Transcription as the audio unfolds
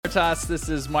Veritas. This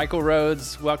is Michael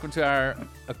Rhodes. Welcome to our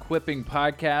Equipping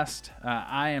Podcast.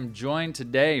 I am joined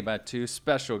today by two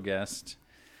special guests.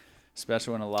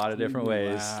 Special in a lot of different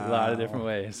ways. Wow. A lot of different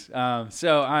ways.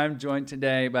 So I'm joined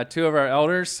today by two of our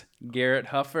elders, Garrett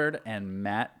Hufford and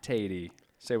Matt Tatey.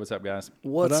 Say what's up, guys.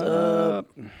 What's up?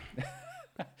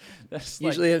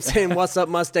 Usually I'm saying what's up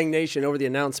Mustang Nation over the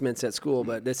announcements at school,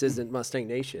 but this isn't Mustang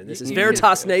Nation. This is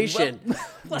Veritas Nation.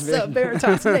 What's up,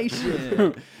 Veritas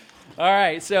Nation? All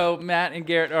right, so Matt and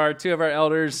Garrett are two of our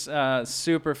elders,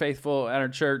 super faithful at our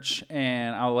church,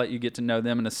 and I'll let you get to know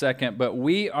them in a second. But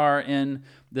we are in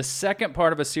the second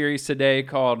part of a series today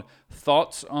called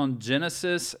Thoughts on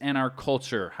Genesis and Our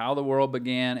Culture, How the World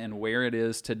Began and Where It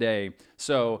Is Today.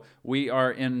 So we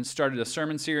started a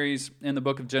sermon series in the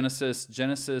book of Genesis.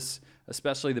 Genesis,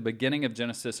 especially the beginning of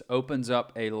Genesis, opens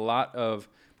up a lot of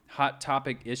hot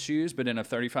topic issues, but in a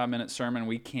 35-minute sermon,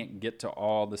 we can't get to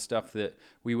all the stuff that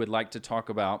we would like to talk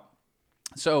about.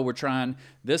 So we're trying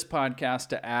this podcast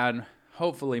to add,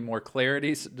 hopefully, more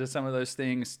clarity to some of those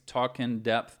things, talk in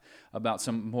depth about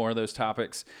some more of those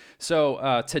topics.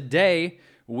 So today,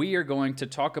 we are going to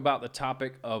talk about the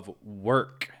topic of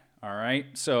work, all right?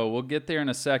 So we'll get there in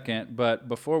a second, but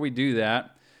before we do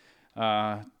that,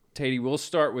 Tatey, we'll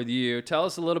start with you. Tell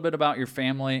us a little bit about your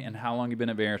family and how long you've been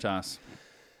at Veritas.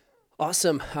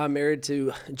 Awesome. I'm married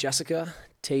to Jessica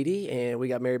Tatey, and we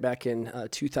got married back in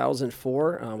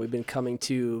 2004. We've been coming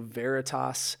to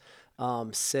Veritas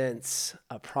since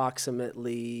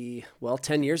approximately,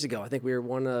 10 years ago. I think we were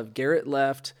one of, Garrett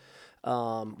left.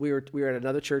 We were at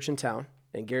another church in town,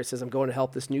 and Garrett says, I'm going to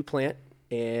help this new plant.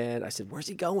 And I said, where's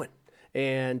he going?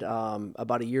 And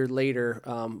about a year later,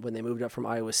 when they moved up from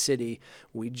Iowa City,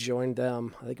 we joined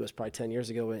them, I think it was probably 10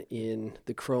 years ago, in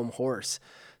the Chrome Horse.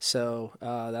 So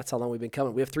that's how long we've been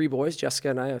coming. We have three boys.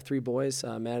 Jessica and I have three boys,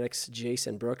 Maddox, Jace,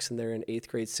 and Brooks, and they're in 8th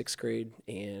grade, 6th grade,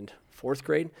 and 4th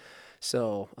grade.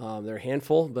 So they're a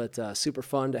handful, but super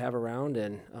fun to have around,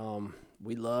 and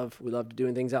we love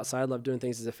doing things outside, love doing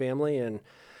things as a family, and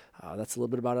that's a little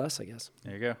bit about us, I guess.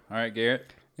 There you go. All right,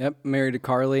 Garrett. Yep, married to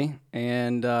Carly,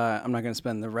 and I'm not going to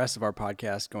spend the rest of our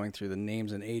podcast going through the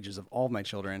names and ages of all of my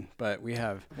children, but we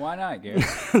have... Why not, Garrett?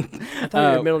 I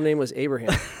thought your middle name was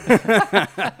Abraham.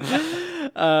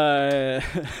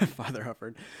 Father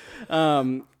Hufford.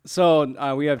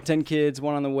 So we have 10 kids,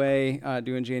 one on the way,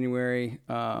 due in January.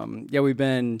 We've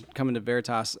been coming to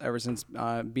Veritas ever since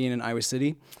being in Iowa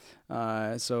City.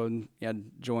 Joined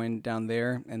down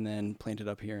there and then planted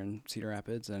up here in Cedar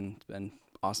Rapids, and it's been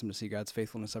awesome to see God's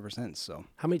faithfulness ever since. So,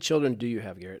 How many children do you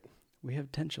have, Garrett? we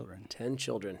have 10 children 10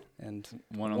 children. and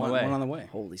One on the way. One on the way.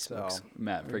 Holy smokes. So,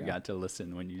 Matt forgot to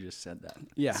listen when you just said that.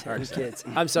 yeah. 10 kids.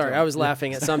 I'm sorry. I was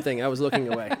laughing at something. I was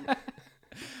looking away.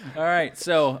 All right,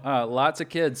 so lots of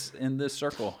kids in this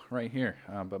circle right here,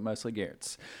 but mostly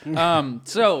Garrett's.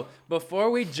 So before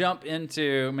we jump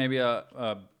into maybe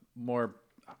a more,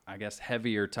 I guess,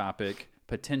 heavier topic,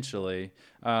 potentially,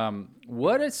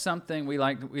 what is something we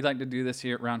like to do this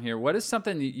here around here? What is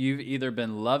something that you've either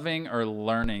been loving or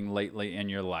learning lately in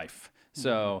your life?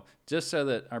 So just so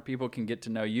that our people can get to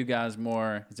know you guys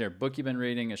more, is there a book you've been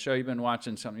reading, a show you've been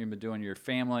watching, something you've been doing in your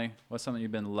family? What's something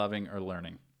you've been loving or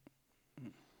learning?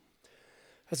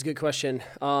 That's a good question.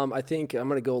 I think I'm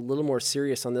going to go a little more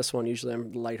serious on this one. Usually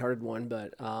I'm the lighthearted one,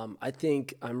 but I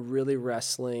think I'm really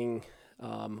wrestling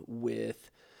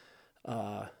with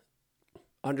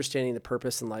understanding the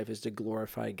purpose in life is to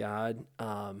glorify God,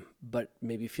 but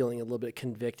maybe feeling a little bit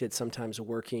convicted sometimes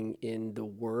working in the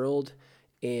world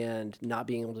and not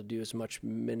being able to do as much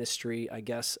ministry, I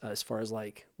guess, as far as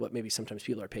like what maybe sometimes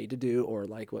people are paid to do, or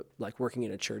like working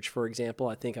in a church, for example.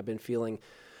 I think I've been feeling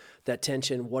that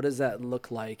tension. What does that look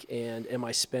like? And am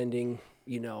I spending,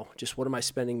 just what am I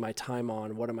spending my time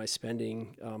on? What am I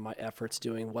spending my efforts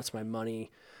doing? What's my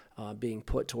money being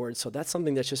put towards? So that's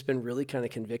something that's just been really kind of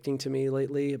convicting to me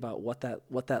lately about what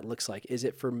that looks like. Is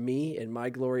it for me and my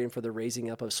glory and for the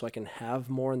raising up of so I can have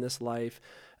more in this life,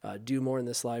 do more in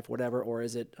this life, whatever? Or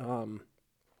is it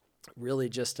really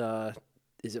just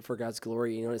is it for God's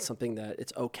glory? It's something that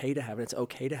it's okay to have, and it's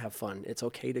okay to have fun. It's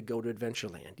okay to go to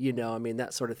Adventureland,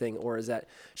 that sort of thing. Or should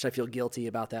I feel guilty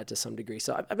about that to some degree?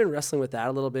 So I've been wrestling with that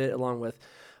a little bit, along with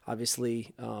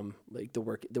obviously like the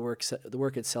work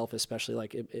itself, especially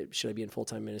like should I be in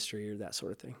full-time ministry or that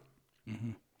sort of thing.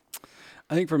 Mm-hmm.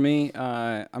 I think for me,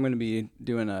 I'm going to be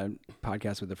doing a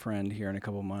podcast with a friend here in a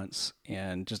couple of months,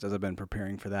 and just as I've been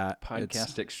preparing for that,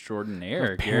 Podcast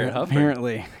extraordinaire, Garrett Hufford.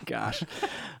 Apparently, gosh,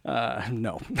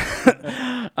 no.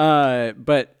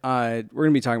 But we're going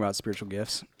to be talking about spiritual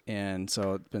gifts, and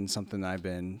so it's been something that I've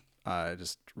been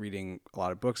just reading a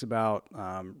lot of books about,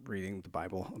 reading the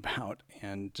Bible about,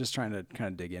 and just trying to kind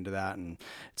of dig into that. And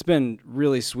it's been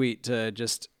really sweet to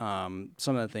just some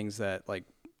of the things that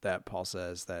Paul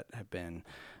says that have been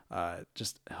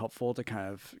just helpful to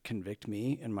kind of convict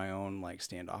me in my own like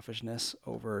standoffishness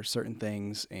over certain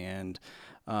things, and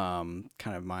kind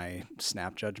of my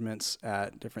snap judgments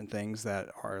at different things that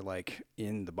are like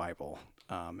in the Bible.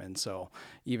 And so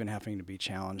even having to be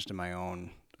challenged in my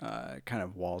own kind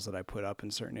of walls that I put up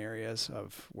in certain areas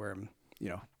of where I'm,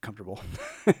 comfortable.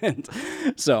 And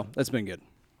so that's been good.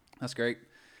 That's great.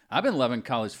 I've been loving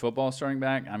college football starting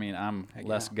back. I mean, I'm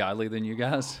less godly than you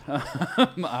guys,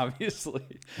 obviously,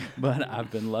 but I've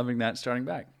been loving that starting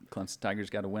back. Clemson Tigers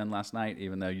got a win last night,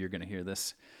 even though you're going to hear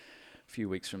this a few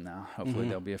weeks from now. Hopefully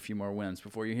there'll be a few more wins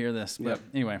before you hear this. But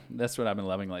anyway, that's what I've been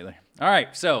loving lately. All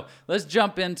right, so let's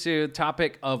jump into the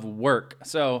topic of work.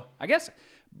 So I guess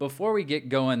before we get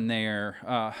going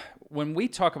there, when we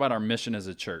talk about our mission as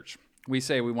a church, we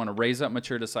say we want to raise up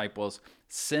mature disciples,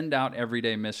 send out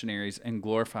everyday missionaries, and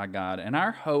glorify God. And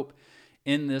our hope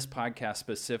in this podcast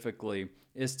specifically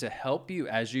is to help you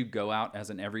as you go out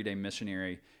as an everyday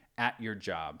missionary at your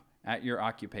job, at your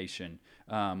occupation.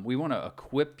 We want to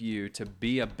equip you to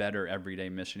be a better everyday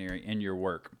missionary in your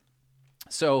work.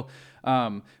 So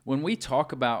when we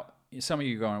talk about, some of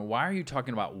you going, why are you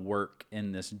talking about work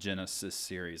in this Genesis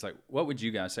series? Like, what would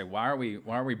you guys say? Why are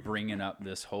we bringing up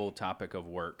this whole topic of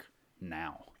work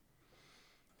now?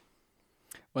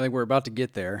 Well, I think we're about to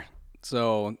get there.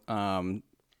 So,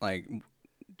 like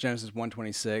Genesis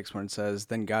 1:26, when it says,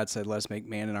 "Then God said, let us make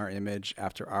man in our image,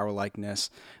 after our likeness.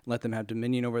 Let them have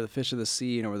dominion over the fish of the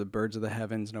sea, and over the birds of the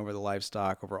heavens, and over the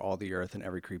livestock, over all the earth, and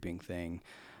every creeping thing."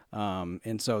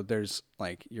 And so there's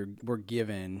like we're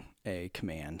given a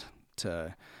command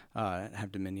to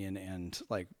have dominion,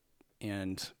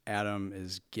 and Adam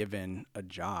is given a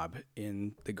job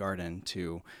in the garden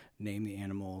to name the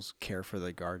animals, care for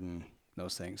the garden,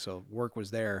 those things. So work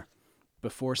was there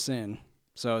before sin.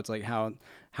 So it's like, how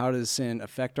does sin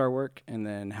affect our work, and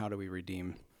then how do we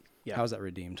redeem? Yeah. How is that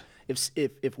redeemed?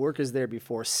 If work is there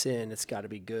before sin, it's got to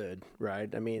be good, right?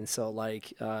 I mean, so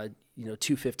like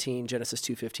 2:15, Genesis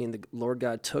 2:15, the Lord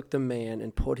God took the man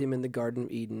and put him in the Garden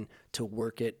of Eden to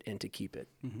work it and to keep it,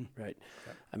 right?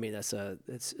 Yep. I mean,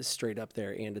 it's straight up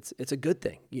there, and it's a good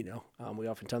thing, We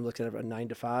oftentimes look at a 9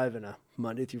 to 5 and a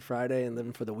Monday through Friday and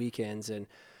living for the weekends, and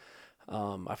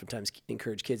oftentimes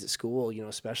encourage kids at school,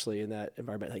 especially in that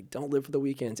environment, like, don't live for the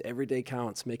weekends. Every day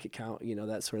counts, make it count,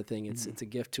 that sort of thing. It's a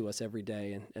gift to us every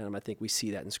day. And I think we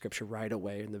see that in Scripture right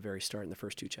away in the very start, in the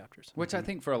first 2 chapters. Which I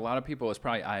think for a lot of people is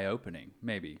probably eye-opening,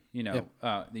 maybe. You're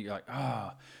like,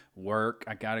 work,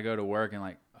 I got to go to work. And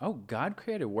like, oh, God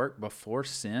created work before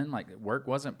sin? Like, work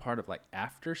wasn't part of, like,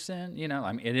 after sin?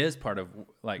 I mean, it is part of,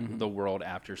 like, the world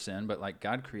after sin, but, like,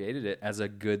 God created it as a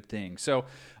good thing. So,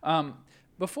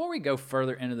 before we go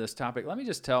further into this topic, let me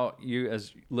just tell you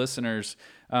as listeners,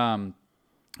 I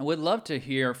would love to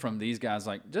hear from these guys,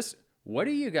 like, just what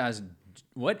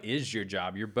is your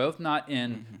job? You're both not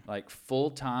in like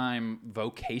full-time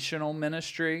vocational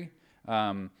ministry,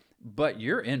 but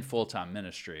you're in full-time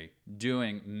ministry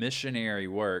doing missionary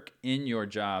work in your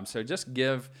job. So just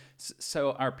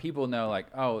so our people know, like,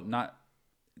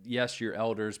 yes, you're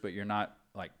elders, but you're not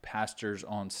like pastors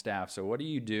on staff. So what do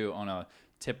you do on a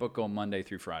typical Monday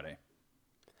through Friday?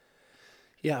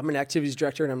 Yeah, I'm an activities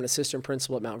director, and I'm an assistant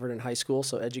principal at Mount Vernon High School.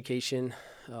 So education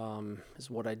is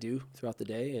what I do throughout the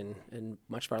day and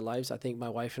much of our lives. I think my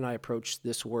wife and I approach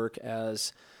this work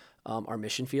as our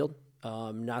mission field.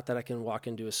 Not that I can walk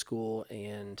into a school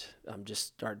and just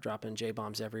start dropping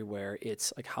J-bombs everywhere.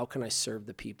 It's like, how can I serve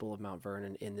the people of Mount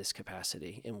Vernon in this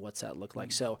capacity, and what's that look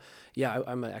like? So, yeah,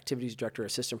 I'm an activities director,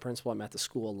 assistant principal. I'm at the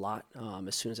school a lot.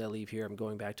 As soon as I leave here, I'm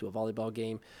going back to a volleyball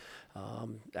game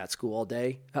at school all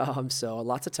day. So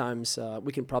lots of times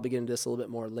we can probably get into this a little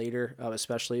bit more later,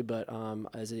 especially, but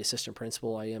as the assistant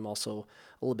principal, I am also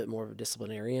a little bit more of a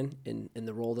disciplinarian in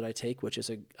the role that I take, which is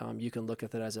you can look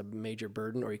at that as a major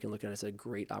burden, or you can look at it as a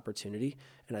great opportunity.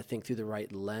 And I think through the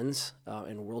right lens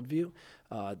and worldview,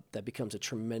 that becomes a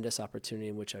tremendous opportunity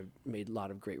in which I've made a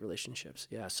lot of great relationships.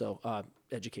 Yeah. So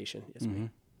education is me.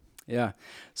 Yeah.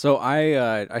 So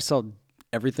I sell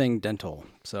everything dental.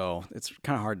 So it's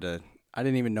kind of hard I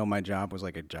didn't even know my job was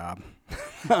like a job,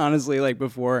 honestly, like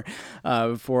before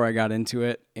I got into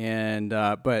it. And,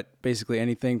 but basically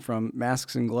anything from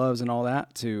masks and gloves and all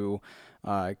that to,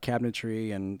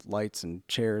 cabinetry and lights and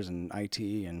chairs and IT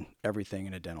and everything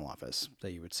in a dental office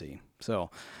that you would see. So,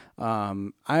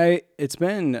 it's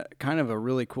been kind of a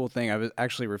really cool thing. I was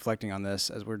actually reflecting on this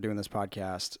as we're doing this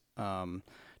podcast,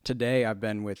 today I've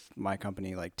been with my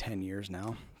company like 10 years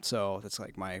now. So that's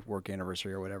like my work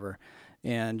anniversary or whatever.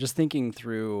 And just thinking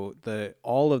through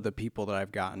all of the people that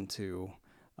I've gotten to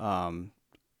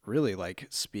really like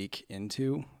speak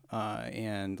into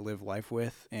and live life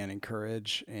with and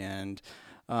encourage, and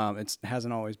it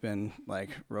hasn't always been like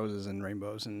roses and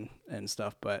rainbows and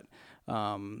stuff, but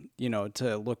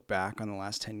to look back on the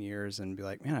last 10 years and be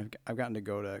like, man, I've gotten to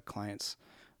go to clients,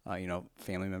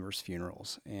 family members'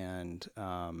 funerals, and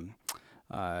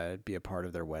be a part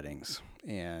of their weddings,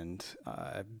 and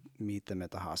meet them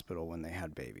at the hospital when they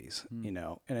had babies,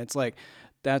 and it's like,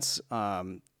 that's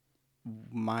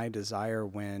my desire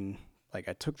when like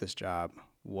I took this job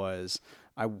was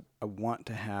I want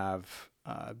to have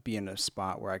be in a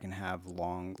spot where I can have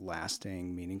long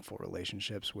lasting, meaningful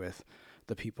relationships with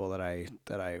the people that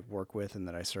I work with and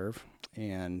that I serve.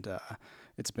 And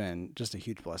it's been just a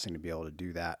huge blessing to be able to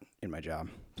do that in my job.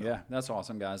 So. Yeah, that's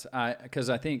awesome, guys. Because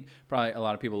I think probably a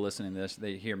lot of people listening to this,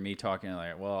 they hear me talking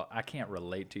like, well, I can't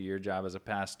relate to your job as a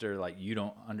pastor. Like, you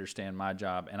don't understand my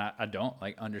job. And I don't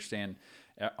like understand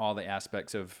all the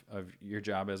aspects of your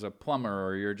job as a plumber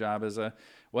or your job as a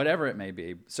whatever it may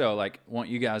be. So like, want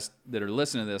you guys that are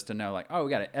listening to this to know like, oh,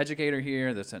 we got an educator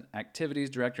here that's an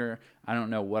activities director. I don't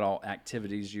know what all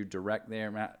activities you direct there,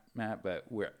 Matt, but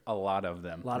we're a lot of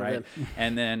them. Of them.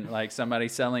 And then like somebody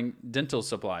selling dental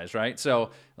supplies, right? So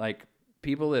like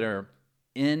people that are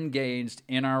engaged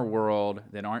in our world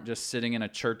that aren't just sitting in a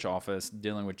church office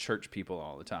dealing with church people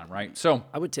all the time, right? So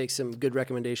I would take some good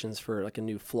recommendations for like a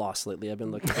new floss lately. I've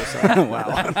been looking for some.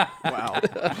 Wow.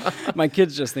 My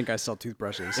kids just think I sell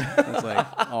toothbrushes. That's like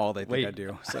all they think I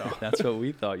do. So that's what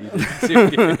we thought you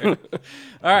did too.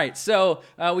 All right, so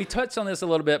we touched on this a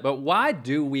little bit, but why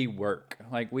do we work?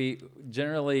 Like we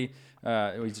generally,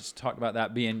 we just talked about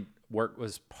that being work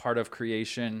was part of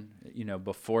creation,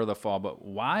 before the fall. But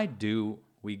why do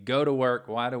we go to work?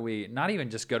 Why do we not even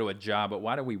just go to a job, but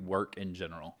why do we work in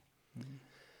general?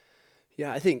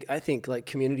 Yeah, I think like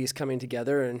communities coming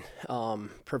together and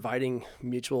providing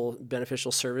mutual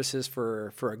beneficial services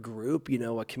for a group,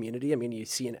 a community. I mean, you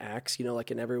see in Acts,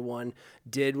 and everyone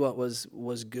did what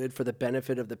was good for the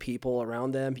benefit of the people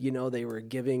around them. They were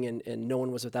giving and no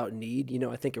one was without need.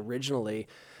 I think originally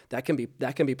that can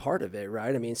be part of it,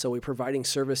 right? I mean, so we're providing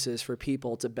services for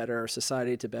people to better our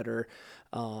society, to better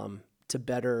our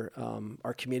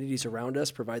communities around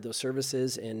us, provide those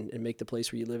services and make the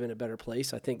place where you live in a better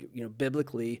place. I think,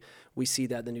 biblically, we see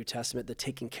that in the New Testament, the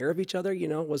taking care of each other,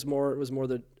 was more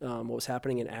the what was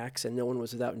happening in Acts, and no one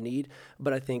was without need.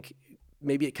 But I think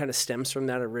maybe it kind of stems from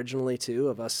that originally too,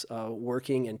 of us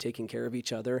working and taking care of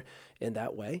each other in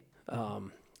that way.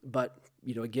 But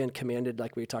again, commanded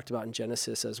like we talked about in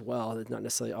Genesis as well. It's not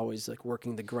necessarily always like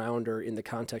working the ground or in the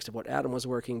context of what Adam was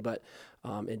working, but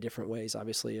in different ways,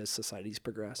 obviously, as societies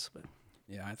progress. But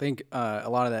yeah, I think a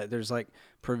lot of that, there's like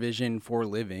provision for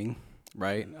living,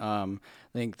 right? I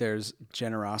think there's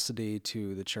generosity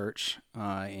to the church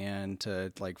and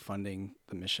to like funding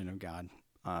the mission of God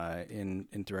in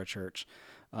through our church,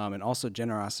 and also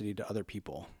generosity to other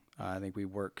people. I think we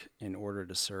work in order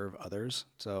to serve others.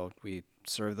 So we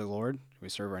serve the Lord, we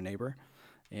serve our neighbor.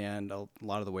 And a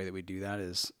lot of the way that we do that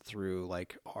is through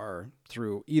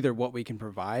through either what we can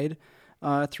provide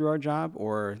through our job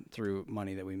or through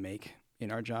money that we make in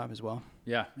our job as well.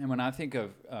 Yeah. And when I think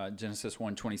of Genesis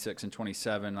 1:26 and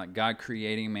 27, like God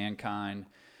creating mankind,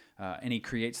 and he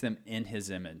creates them in his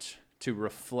image to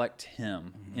reflect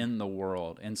him in the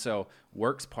world. And so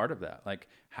work's part of that. Like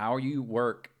how you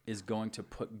work is going to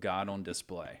put God on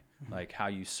display. Like how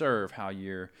you serve, how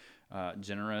you're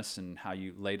generous, and how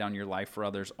you lay down your life for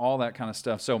others, all that kind of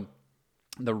stuff. So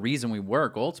the reason we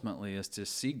work ultimately is to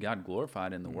see God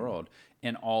glorified in the world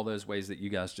in all those ways that you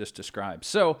guys just described.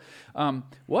 So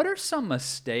what are some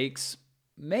mistakes,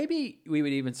 maybe we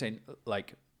would even say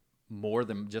like more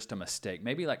than just a mistake,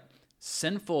 maybe like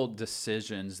sinful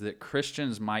decisions that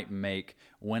Christians might make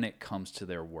when it comes to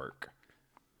their work?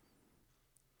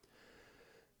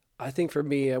 I think for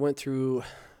me, I went through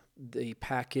the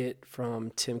packet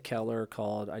from Tim Keller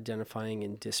called Identifying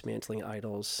and Dismantling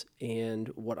Idols. And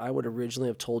what I would originally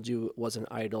have told you was an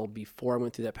idol before I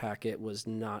went through that packet was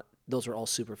not, those are all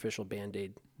superficial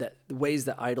Band-Aid, that ways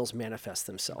that idols manifest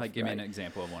themselves. Like give me an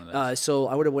example of one of those. So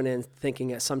I would have went in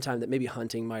thinking at some time that maybe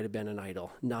hunting might have been an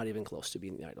idol, not even close to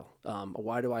being the idol.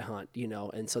 Why do I hunt?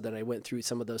 And so then I went through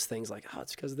some of those things like,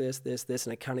 it's because of this,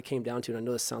 and I kind of came down to, and I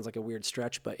know this sounds like a weird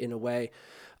stretch, but in a way,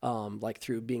 like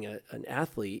through being an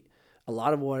athlete, a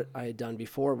lot of what I had done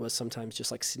before was sometimes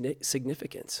just like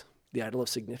significance. the idol of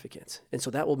significance. And so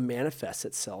that will manifest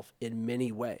itself in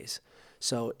many ways.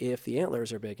 So if the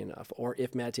antlers are big enough, or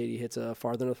if Matt Tatey hits a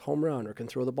farther enough home run, or can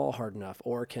throw the ball hard enough,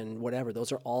 or can whatever,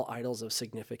 those are all idols of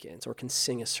significance, or can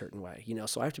sing a certain way,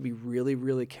 so I have to be really,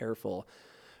 really careful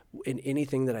in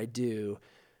anything that I do,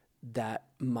 that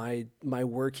my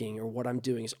working or what I'm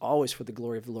doing is always for the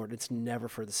glory of the Lord. It's never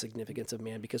for the significance of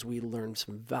man, because we learn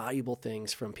some valuable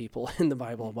things from people in the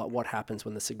Bible about what happens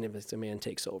when the significance of man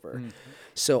takes over. Mm-hmm.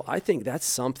 So I think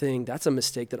that's a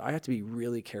mistake that I have to be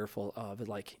really careful of.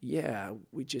 Like, yeah,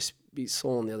 we just beat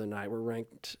Solon the other night. We're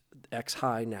ranked X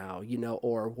high now,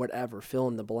 or whatever, fill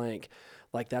in the blank.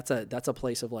 Like that's a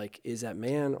place of like, is that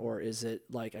man, or is it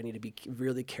like I need to be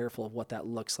really careful of what that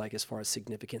looks like as far as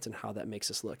significance and how that makes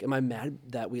us look? Am I mad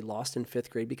that we lost in 5th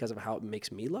grade because of how it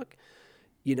makes me look?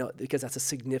 Because that's a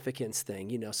significance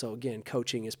thing, So again,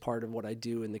 coaching is part of what I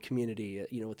do in the community,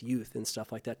 with youth and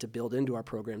stuff like that, to build into our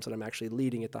programs that I'm actually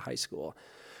leading at the high school.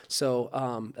 So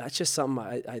that's just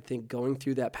something I think going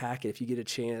through that packet, if you get a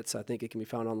chance, I think it can be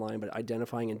found online, but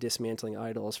Identifying and Dismantling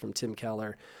Idols from Tim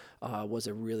Keller was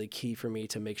a really key for me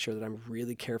to make sure that I'm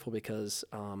really careful, because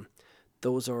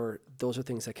those are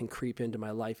things that can creep into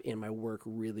my life and my work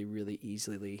really, really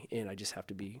easily, and I just have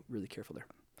to be really careful there.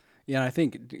 Yeah, I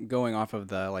think going off of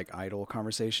the idol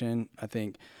conversation, I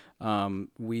think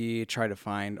we try to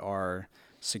find our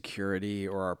security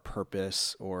or our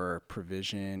purpose or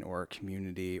provision or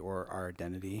community or our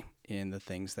identity in the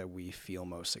things that we feel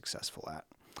most successful at.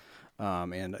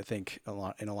 And I think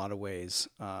in a lot of ways,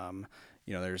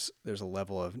 there's a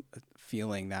level of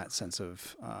feeling that sense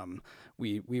of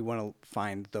we want to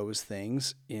find those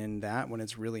things in that when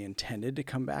it's really intended to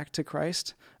come back to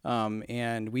Christ.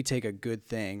 And we take a good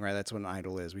thing, right? That's what an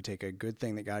idol is. We take a good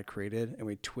thing that God created and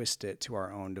we twist it to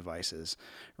our own devices,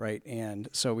 right? And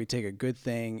so we take a good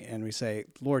thing and we say,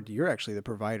 Lord, you're actually the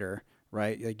provider,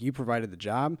 right? Like you provided the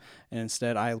job, and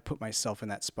instead I put myself in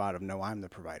that spot of, no, I'm the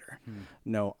provider.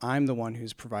 No, I'm the one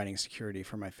who's providing security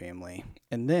for my family.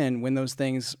 And then when those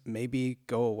things maybe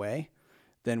go away,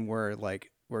 then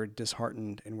we're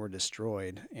disheartened and we're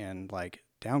destroyed and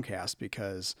downcast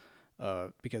because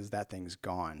that thing's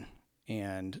gone.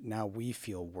 And now we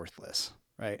feel worthless,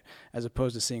 right? As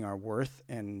opposed to seeing our worth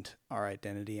and our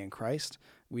identity in Christ,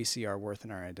 we see our worth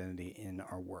and our identity in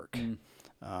our work.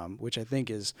 Which I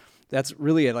think that's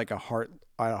really at a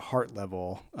heart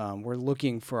level. We're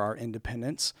looking for our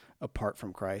independence apart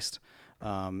from Christ,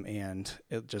 and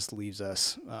it just leaves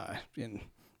us in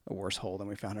a worse hole than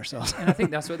we found ourselves. And I think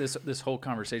that's what this whole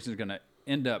conversation is going to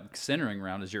end up centering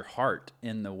around, is your heart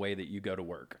in the way that you go to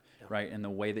work, right? And the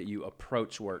way that you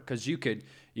approach work, because you could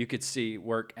see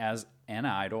work as an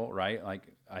idol, right? Like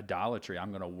idolatry. I'm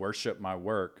going to worship my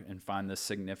work and find the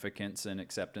significance and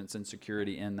acceptance and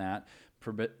security in that,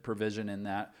 provision in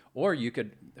that. Or you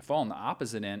could fall on the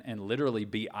opposite end and literally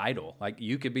be idle. Like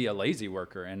you could be a lazy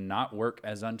worker and not work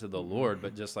as unto the Lord,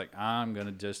 but just I'm going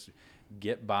to just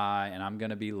get by and I'm going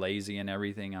to be lazy in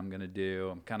everything I'm going to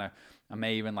do. I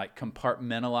may even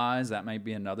compartmentalize. That might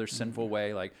be another sinful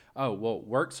way.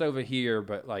 Work's over here,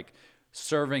 but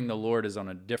serving the Lord is on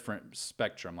a different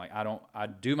spectrum. I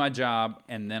do my job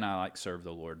and then I serve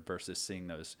the Lord, versus seeing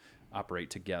those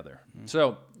operate together.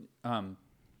 So,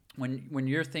 when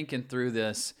you're thinking through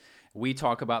this, we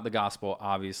talk about the gospel,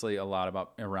 obviously, a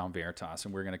lot around Veritas,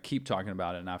 and we're going to keep talking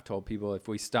about it. And I've told people, if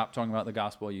we stop talking about the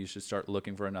gospel, you should start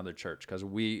looking for another church, because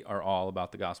we are all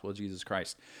about the gospel of Jesus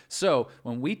Christ. So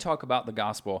when we talk about the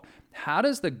gospel, how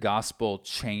does the gospel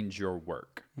change your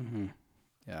work? Mm-hmm.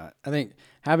 Yeah, I think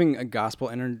having a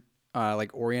gospel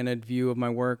oriented view of my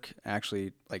work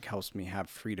actually helps me have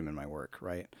freedom in my work,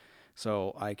 right?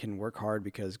 So I can work hard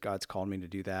because God's called me to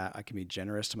do that. I can be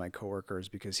generous to my coworkers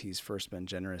because He's first been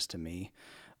generous to me.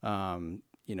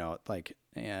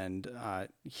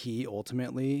 He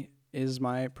ultimately is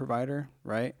my provider,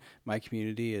 right? My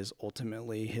community is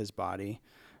ultimately His body.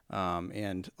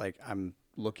 I'm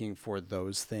looking for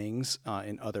those things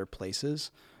in other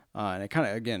places. And it kind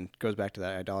of, again, goes back to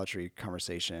that idolatry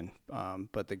conversation.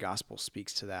 But the gospel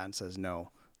speaks to that and says,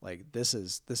 no, this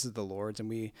is the Lord's. And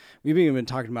we've even been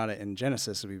talking about it in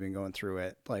Genesis as we've been going through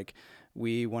it.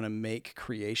 We want to make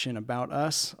creation about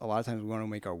us. A lot of times we want to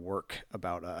make our work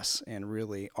about us. And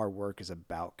really our work is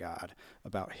about God,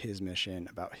 about His mission,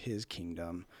 about His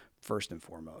kingdom, first and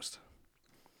foremost.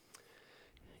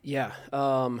 Yeah.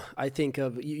 I think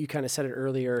of, you kind of said it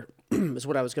earlier, is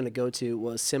what I was going to go to,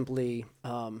 was simply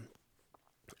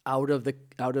out of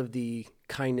the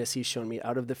kindness he's shown me,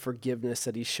 out of the forgiveness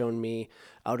that he's shown me,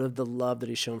 out of the love that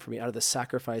he's shown for me, out of the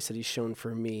sacrifice that he's shown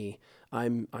for me,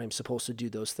 I'm supposed to do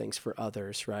those things for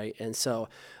others, right? And so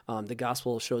the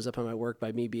gospel shows up in my work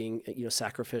by me being,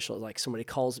 sacrificial. Like somebody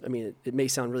calls, it may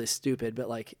sound really stupid, but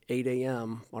like 8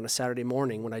 a.m. on a Saturday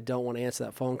morning when I don't want to answer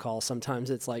that phone call, sometimes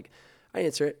it's like I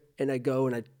answer it and I go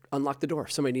and I unlock the door.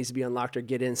 Somebody needs to be unlocked or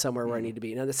get in somewhere where I need to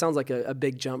be. Now that sounds like a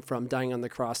big jump from dying on the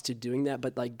cross to doing that,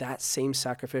 but like that same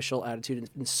sacrificial attitude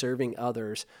in serving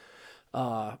others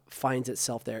finds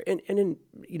itself there. And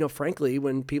in, frankly,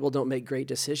 when people don't make great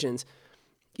decisions,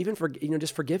 even for,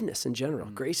 just forgiveness in general,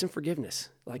 grace and forgiveness.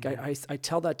 Like I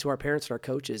tell that to our parents and our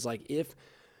coaches, like if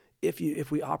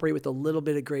we operate with a little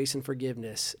bit of grace and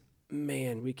forgiveness,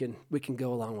 man, we can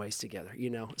go a long ways together,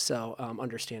 So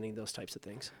understanding those types of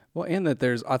things. Well, and that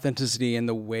there's authenticity in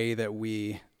the way that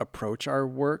we approach our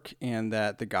work, and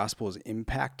that the gospel is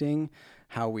impacting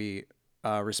how we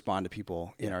respond to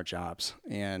people in our jobs.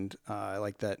 And I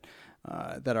like that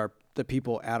the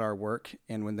people at our work,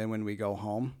 and when we go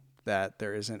home, that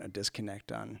there isn't a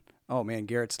disconnect on, oh man,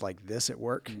 Garrett's like this at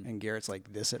work and Garrett's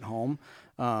like this at home.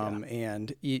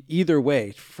 And either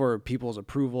way, for people's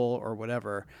approval or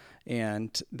whatever,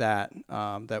 and that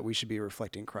we should be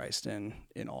reflecting Christ in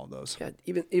all of those. Yeah,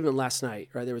 even last night,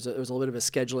 right? There was a little bit of a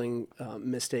scheduling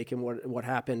mistake in what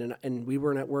happened, and we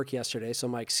weren't at work yesterday. So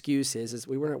my excuse is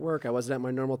we weren't at work. I wasn't at my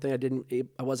normal thing.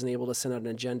 I wasn't able to send out an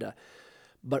agenda.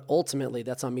 But ultimately,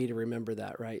 that's on me to remember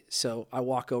that, right? So I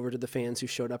walk over to the fans who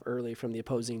showed up early from the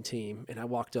opposing team, and I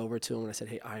walked over to them and I said,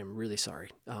 hey, I am really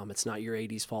sorry. It's not your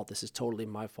AD's fault. This is totally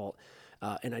my fault,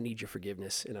 and I need your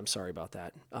forgiveness, and I'm sorry about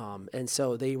that. And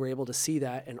so they were able to see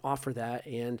that and offer that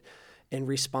and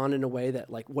respond in a way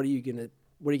that, like, what are you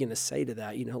gonna say to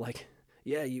that?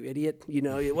 Yeah, you idiot.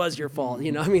 It was your fault.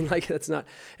 That's not,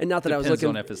 and not that Depends I was looking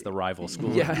on if it's the rival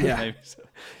school. Yeah.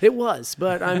 It was,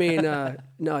 but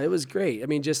no, it was great.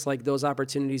 Just like those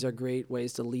opportunities are great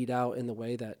ways to lead out in the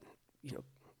way that,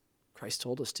 Christ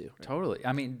told us to. Right? Totally.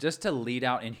 Just to lead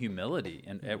out in humility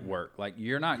at work. Like,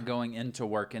 you're not going into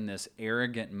work in this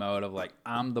arrogant mode of like,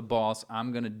 I'm the boss,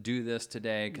 I'm going to do this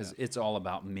today because it's all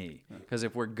about me. Because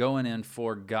if we're going in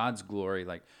for God's glory,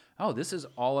 like, oh, this is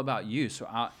all about you. So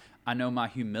I know my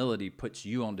humility puts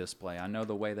you on display. I know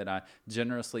the way that I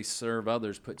generously serve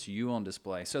others puts you on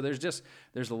display. So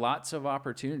there's lots of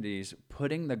opportunities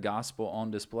putting the gospel on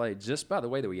display just by the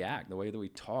way that we act, the way that we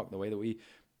talk, the way that we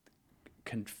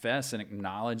confess and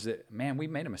acknowledge that, man, we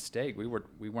made a mistake. We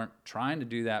weren't trying to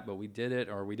do that, but we did it,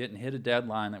 or we didn't hit a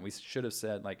deadline that we should have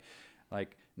said. Like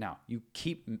now you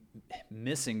keep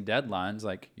missing deadlines.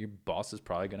 Like, your boss is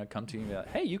probably going to come to you and be like,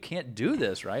 hey, you can't do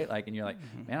this, right? Like, and you're like,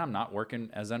 man, I'm not working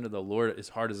as under the Lord as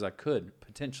hard as I could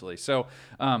potentially. So,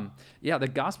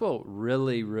 the gospel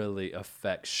really, really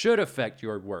should affect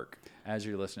your work as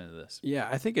you're listening to this. Yeah,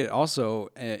 I think it also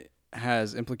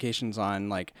has implications on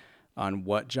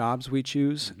what jobs we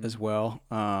choose as well.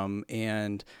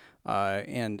 And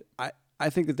I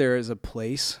think that there is a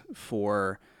place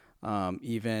for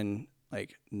even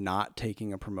like not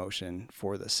taking a promotion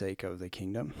for the sake of the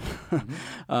kingdom.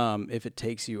 If it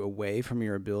takes you away from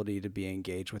your ability to be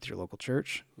engaged with your local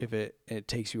church, if it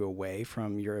takes you away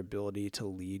from your ability to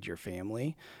lead your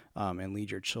family and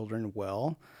lead your children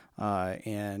well.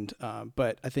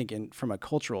 But I think from a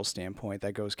cultural standpoint,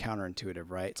 that goes counterintuitive,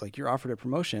 right? It's like, you're offered a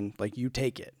promotion, like, you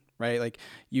take it, right? Like,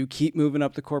 you keep moving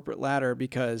up the corporate ladder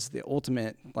because the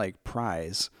ultimate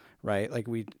prize, right? Like,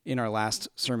 in our last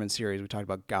sermon series, we talked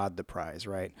about God the prize,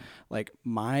 right? Like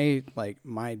my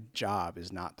job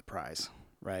is not the prize,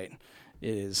 right?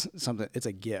 It is something, it's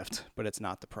a gift, but it's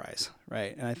not the prize,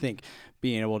 right? And I think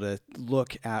being able to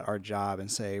look at our job and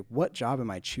say, what job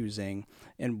am I choosing?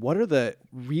 And what are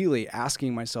really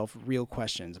asking myself real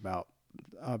questions about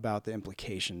the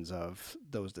implications of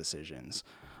those decisions.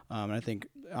 And I think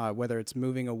whether it's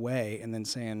moving away and then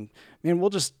saying, man, we'll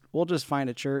just find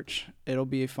a church, it'll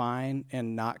be fine,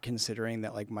 and not considering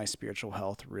that my spiritual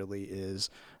health really is,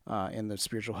 and the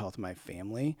spiritual health of my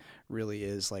family really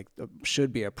is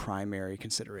should be a primary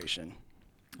consideration.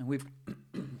 And we've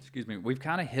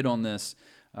kind of hit on this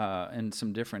in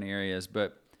some different areas,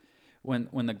 but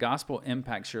when the gospel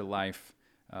impacts your life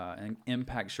and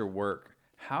impacts your work,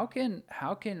 how can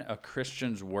a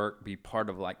Christian's work be part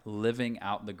of living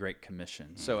out the Great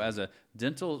Commission? So as a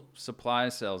dental supply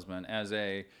salesman, as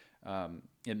a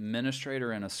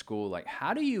administrator in a school,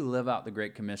 how do you live out the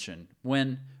Great Commission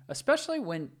especially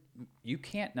when you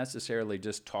can't necessarily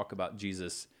just talk about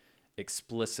Jesus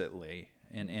explicitly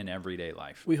in everyday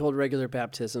life? We hold regular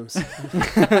baptisms in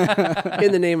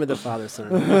the name of the Father, Son,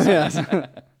 and Holy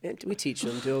Spirit. And we teach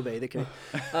them to obey the command.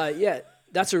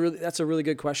 That's a really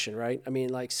good question, right? I mean,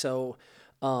 like, so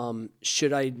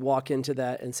should I walk into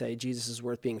that and say Jesus is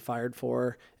worth being fired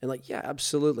for? And like, yeah,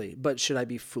 absolutely. But should I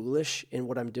be foolish in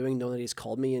what I'm doing, knowing that He's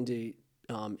called me into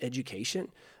education?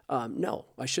 No,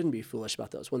 I shouldn't be foolish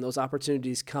about those. When those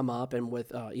opportunities come up, and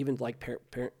with even like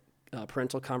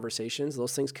parental conversations,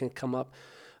 those things can come up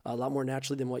a lot more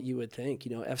naturally than what you would think.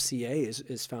 You know, FCA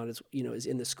is found as, you know, is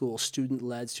in the school,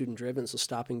 student-led, student-driven, so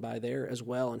stopping by there as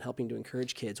well and helping to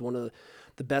encourage kids. One of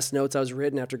the best notes I was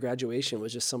written after graduation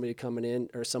was just somebody coming in,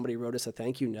 or somebody wrote us a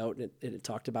thank you note, and it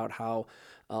talked about how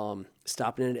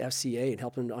stopping in at FCA and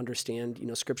helping them to understand, you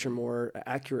know, Scripture more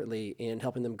accurately and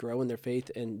helping them grow in their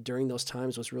faith, and during those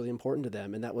times was really important to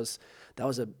them, and that was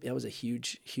a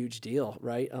huge deal,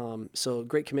 right? So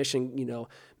Great Commission, you know,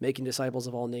 making disciples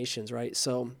of all nations, right?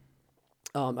 So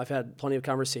I've had plenty of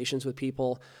conversations with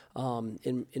people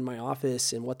in my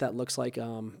office, and what that looks like,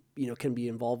 you know, can be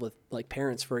involved with like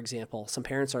parents, for example. Some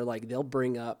parents are like, they'll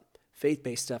bring up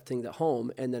faith-based stuff, things at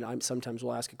home, and then sometimes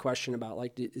we'll ask a question about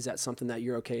like, is that something that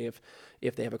you're okay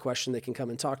if they have a question, they can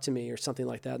come and talk to me or something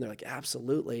like that, and they're like,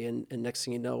 absolutely, and next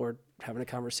thing you know, we're having a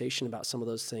conversation about some of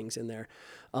those things in there.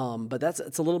 But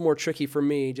it's a little more tricky for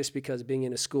me, just because being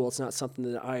in a school, it's not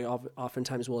something that I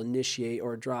oftentimes will initiate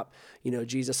or drop, you know,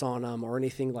 Jesus on them or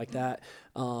anything like that.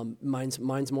 Mine's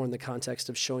more in the context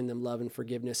of showing them love and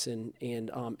forgiveness, and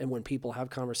when people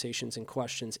have conversations and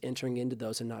questions, entering into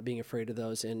those and not being afraid of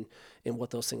those, and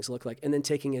what those things look like, and then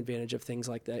taking advantage of things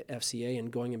like the FCA and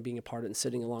going and being a part of it and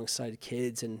sitting alongside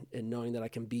kids and knowing that I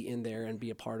can be in there and be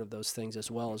a part of those things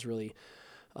as well is really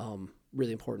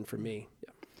really important for me.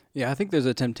 Yeah, I think there's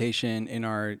a temptation in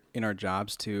our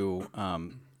jobs to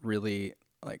really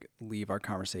like leave our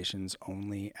conversations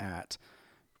only at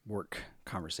work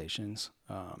conversations.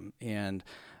 And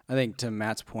I think to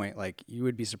Matt's point, like, you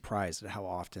would be surprised at how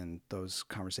often those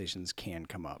conversations can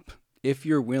come up if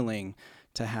you're willing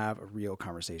to have real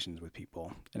conversations with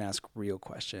people and ask real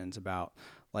questions about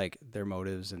like their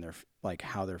motives and their like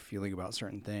how they're feeling about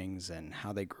certain things and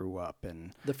how they grew up,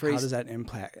 and the phrase, how does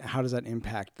that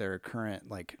impact their current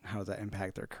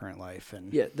life.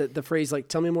 And yeah, the phrase like,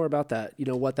 tell me more about that, you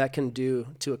know, what that can do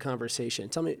to a conversation.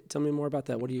 Tell me more about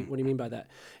that. What do you mean by that?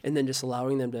 And then just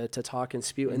allowing them to talk and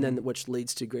spew, and then which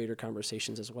leads to greater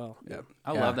conversations as well. Yeah.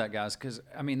 I love that, guys, because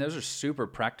I mean, those are super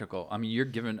practical. I mean, you're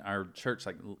giving our church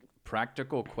like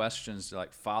practical questions,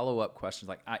 like follow-up questions.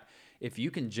 Like, if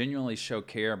you can genuinely show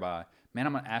care by, man,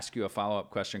 I'm going to ask you a follow-up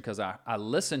question because I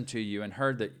listened to you and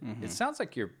heard that it sounds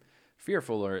like you're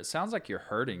fearful, or it sounds like you're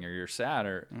hurting, or you're sad,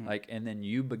 or like, and then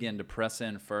you begin to press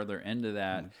in further into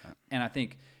that. And I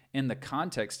think in the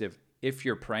context of, if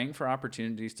you're praying for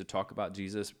opportunities to talk about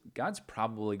Jesus, God's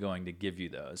probably going to give you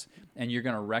those. And you're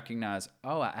going to recognize,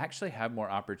 oh, I actually have more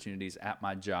opportunities at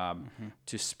my job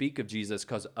to speak of Jesus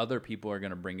because other people are going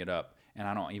to bring it up. And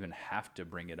I don't even have to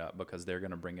bring it up because they're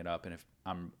going to bring it up. And if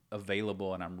I'm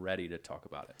available and I'm ready to talk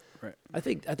about it. Right. I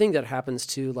think that happens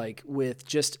too, like with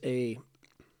just a,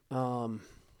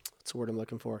 what's the word I'm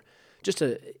looking for? Just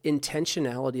a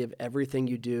intentionality of everything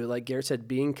you do. Like Garrett said,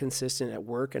 being consistent at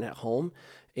work and at home,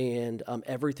 and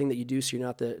everything that you do, so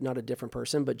you're not a different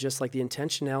person, but just like the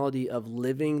intentionality of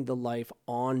living the life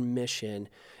on mission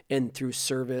and through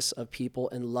service of people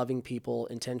and loving people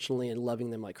intentionally and loving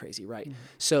them like crazy, right?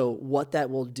 So what that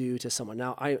will do to someone.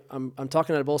 Now, I'm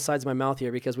talking out of both sides of my mouth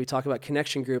here, because we talk about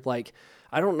connection group. Like,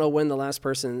 I don't know when the last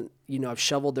person, you know, I've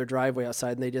shoveled their driveway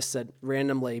outside and they just said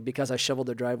randomly, because I shoveled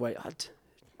their driveway,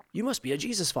 you must be a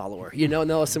Jesus follower, you know,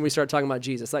 and all of a sudden we start talking about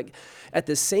Jesus. Like, at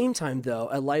the same time, though,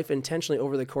 a life intentionally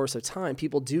over the course of time,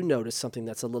 people do notice something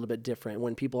that's a little bit different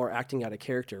when people are acting out of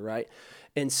character, right?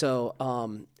 And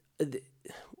so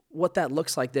what that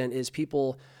looks like then is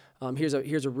people, here's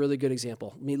a really good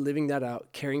example. Me living that out,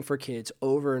 caring for kids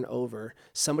over and over.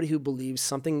 Somebody who believes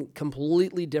something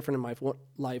completely different in my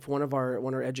life. One of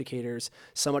our educators,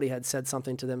 somebody had said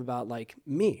something to them about like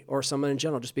me or someone in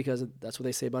general, just because that's what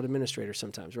they say about administrators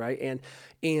sometimes, right?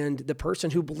 And the person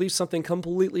who believes something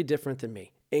completely different than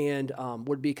me and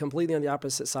would be completely on the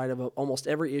opposite side of almost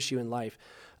every issue in life,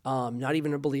 not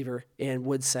even a believer, and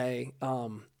would say,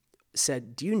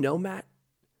 said, do you know Matt?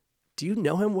 Do you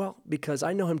know him well? Because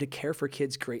I know him to care for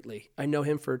kids greatly. I know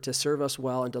him to serve us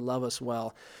well and to love us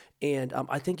well. And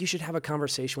I think you should have a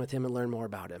conversation with him and learn more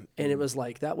about him. And it was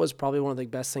like, that was probably one of the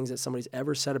best things that somebody's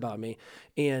ever said about me,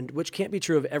 and which can't be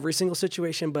true of every single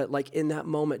situation, but like in that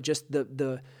moment, just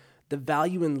the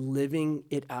value in living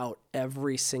it out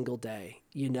every single day,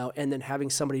 you know, and then having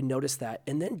somebody notice that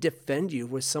and then defend you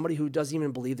with somebody who doesn't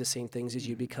even believe the same things as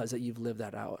you because that you've lived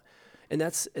that out. And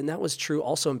that was true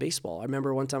also in baseball. I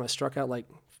remember one time I struck out like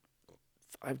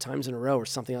 5 times in a row or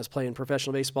something. I was playing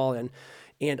professional baseball,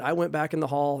 and I went back in the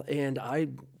hall and I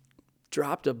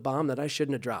dropped a bomb that I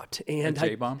shouldn't have dropped. And A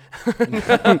J-bomb?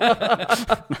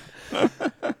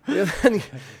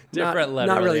 Different letter.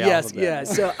 Not really. Yes. Alphabet. Yeah.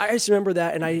 So I just remember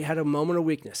that, and I had a moment of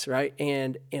weakness, right?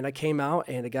 And I came out,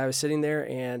 and a guy was sitting there,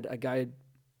 and a guy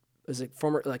was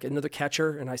like another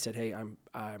catcher, and I said, "Hey, I'm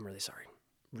really sorry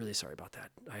about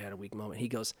that. I had a weak moment." He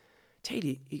goes,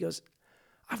 "Tatey," he goes,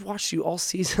 "I've watched you all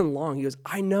season long." He goes,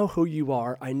 "I know who you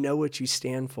are. I know what you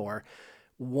stand for.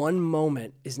 One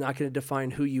moment is not going to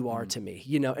define who you are to me,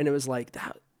 you know." And it was like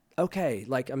that. Okay,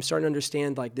 like I'm starting to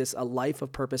understand like this, a life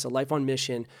of purpose, a life on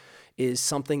mission is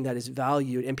something that is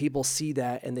valued, and people see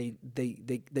that, and they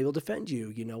will defend you,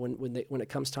 you know, when it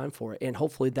comes time for it. And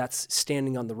hopefully that's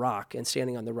standing on the rock and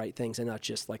standing on the right things and not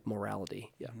just like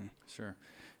morality. Yeah. Sure.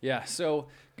 Yeah. So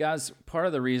guys, part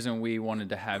of the reason we wanted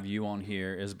to have you on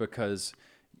here is because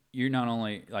you not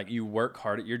only like you work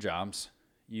hard at your jobs,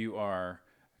 you are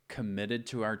committed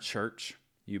to our church.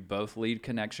 You both lead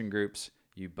connection groups.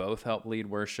 You both help lead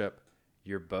worship.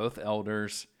 You're both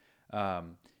elders.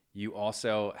 You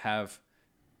also have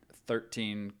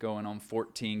 13 going on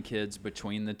 14 kids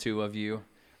between the two of you,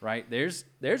 right? There's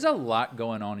a lot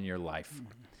going on in your life.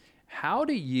 How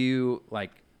do you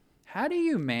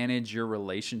manage your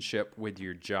relationship with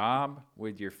your job,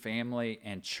 with your family,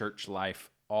 and church life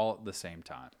all at the same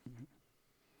time?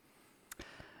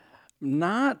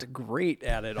 Not great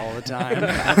at it all the time.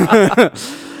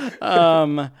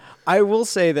 I will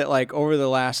say that like over the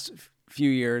last few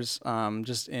years,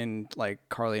 just in like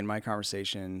Carly and my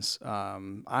conversations,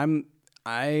 I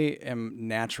am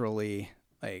naturally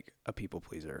like a people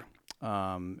pleaser,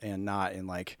 and not in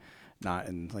like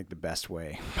the best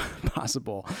way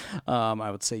possible. I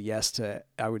would say yes to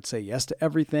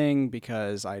everything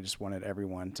because I just wanted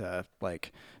everyone to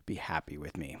like be happy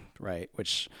with me, right?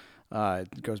 Which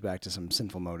goes back to some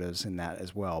sinful motives in that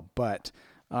as well. But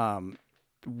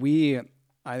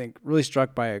I think, really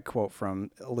struck by a quote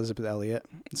from Elizabeth Elliot.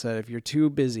 It said, "If you're too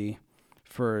busy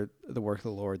for the work of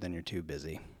the Lord, then you're too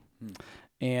busy."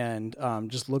 And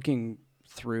just looking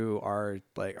through our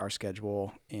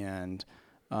schedule and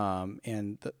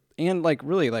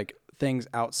really like things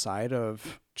outside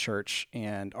of church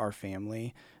and our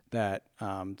family that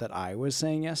I was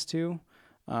saying yes to,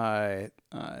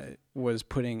 was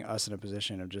putting us in a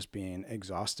position of just being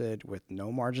exhausted with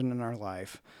no margin in our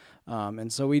life.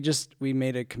 And so we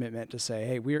made a commitment to say,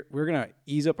 hey, we're going to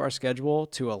ease up our schedule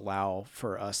to allow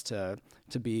for us to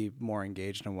be more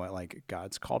engaged in what like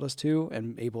God's called us to,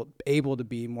 and able to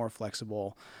be more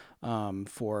flexible,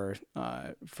 for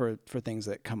things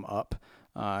that come up.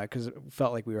 'Cause it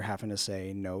felt like we were having to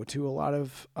say no to a lot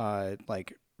of,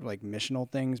 like missional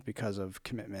things because of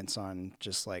commitments on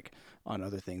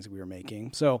other things that we were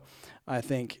making. So I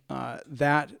think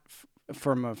that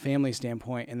from a family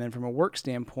standpoint, and then from a work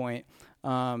standpoint,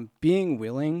 being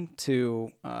willing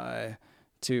to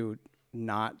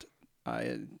not,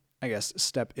 I guess,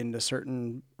 step into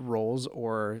certain roles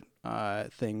or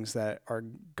things that are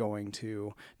going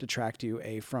to detract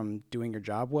you from doing your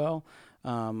job well,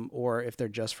 or if they're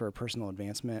just for personal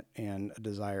advancement and a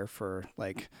desire for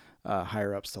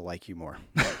higher ups to like you more.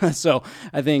 So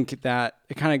I think that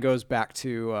it kind of goes back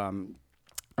to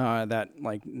that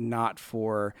not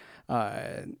for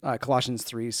Colossians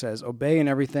 3 says, "Obey in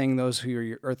everything those who are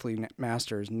your earthly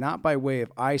masters, not by way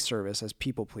of eye service as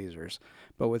people pleasers,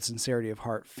 but with sincerity of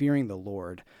heart, fearing the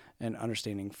Lord and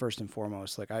understanding first and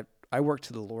foremost." I work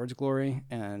to the Lord's glory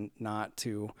and not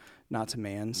to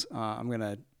man's. I'm going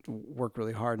to work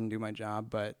really hard and do my job,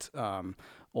 but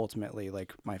ultimately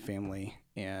my family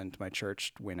and my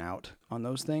church win out on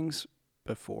those things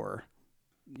before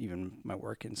even my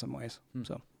work in some ways.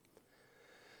 So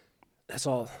that's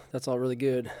all really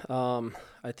good.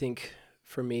 I think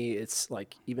for me, it's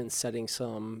like even setting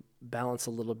some balance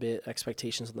a little bit,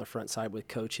 expectations on the front side with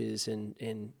coaches,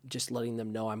 and just letting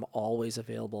them know I'm always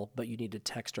available, but you need to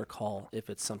text or call if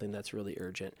it's something that's really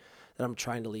urgent. That I'm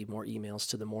trying to leave more emails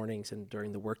to the mornings and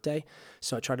during the workday.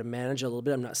 So I try to manage a little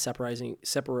bit. I'm not separating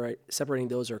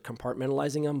those or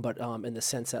compartmentalizing them, but in the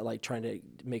sense that trying to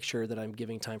make sure that I'm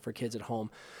giving time for kids at home.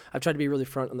 I've tried to be really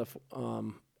front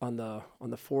on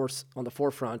the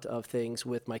forefront of things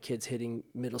with my kids hitting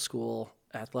middle school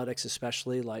athletics,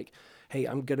 especially hey,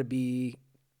 I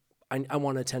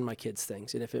want to attend my kids'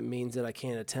 things. And if it means that I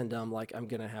can't attend them, I'm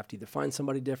going to have to either find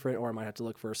somebody different, or I might have to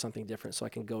look for something different so I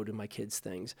can go to my kids'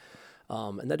 things.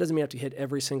 And that doesn't mean I have to hit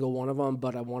every single one of them,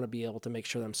 but I want to be able to make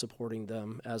sure that I'm supporting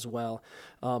them as well.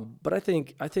 But I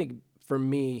think for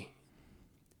me,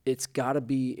 it's got to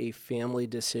be a family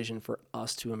decision for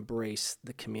us to embrace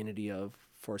the community of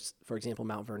for example,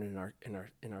 Mount Vernon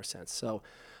in our sense. So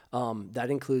that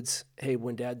includes, hey,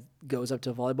 when Dad goes up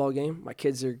to a volleyball game, my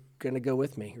kids are going to go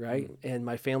with me, right? And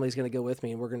my family's going to go with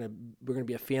me, and we're going to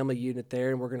be a family unit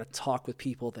there, and we're going to talk with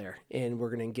people there, and we're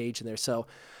going to engage in there. So,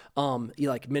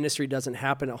 like ministry doesn't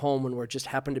happen at home when we're just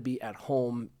happen to be at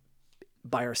home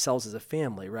by ourselves as a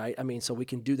family, right? I mean, so we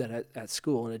can do that at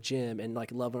school, in a gym, and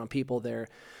like loving on people there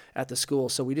at the school.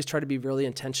 So we just try to be really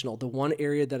intentional. The one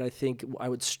area that I think I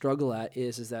would struggle at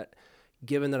is that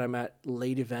given that I'm at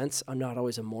late events, I'm not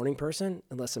always a morning person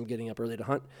unless I'm getting up early to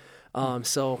hunt.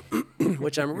 So,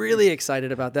 which I'm really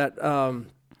excited about that.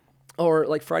 Or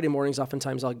like Friday mornings,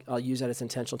 oftentimes I'll use that as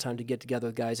intentional time to get together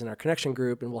with guys in our connection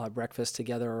group, and we'll have breakfast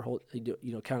together, or hold,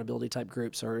 accountability type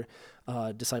groups, or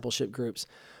discipleship groups.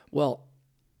 Well,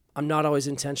 I'm not always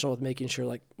intentional with making sure,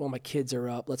 like, well, my kids are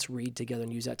up, let's read together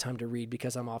and use that time to read,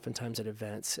 because I'm oftentimes at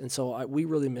events. And so we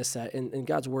really miss that. And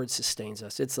God's word sustains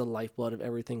us. It's the lifeblood of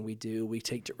everything we do. We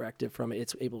take directive from it.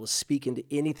 It's able to speak into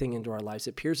anything into our lives.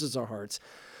 It pierces our hearts.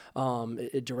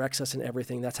 It directs us in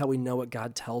everything. That's how we know what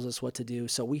God tells us what to do.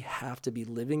 So we have to be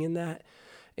living in that.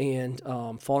 And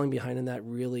falling behind in that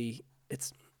really,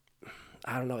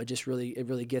 I don't know, it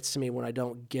really gets to me when I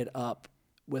don't get up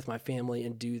with my family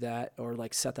and do that, or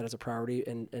like set that as a priority,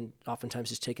 and oftentimes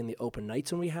just taking the open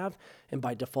nights when we have, and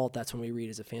by default that's when we read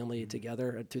as a family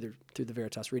together through the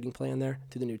Veritas reading plan there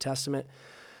through the New Testament.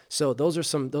 So those are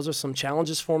some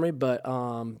challenges for me, but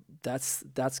that's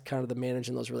kind of the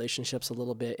managing those relationships a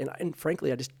little bit, and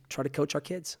frankly I just try to coach our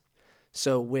kids.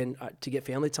 So when to get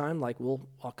family time, like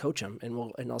I'll coach them,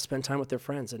 and I'll spend time with their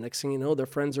friends. And next thing you know, their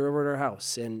friends are over at our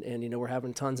house, and we're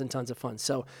having tons and tons of fun.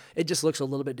 So it just looks a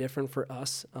little bit different for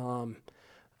us.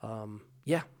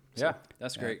 Yeah. Yeah,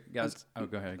 that's great, guys. Oh,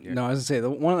 go ahead, Gary. No, I was gonna say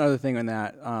one other thing on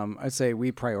that. I'd say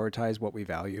we prioritize what we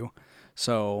value.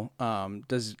 So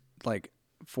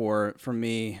for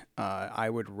me, I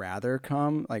would rather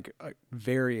come, like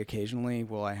very occasionally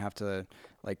will I have to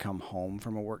like come home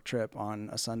from a work trip on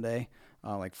a Sunday,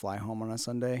 like fly home on a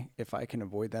Sunday. If I can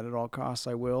avoid that at all costs,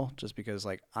 I will, just because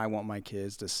like I want my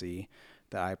kids to see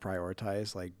that I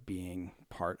prioritize like being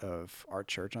part of our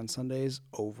church on Sundays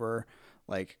over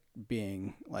like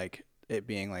being like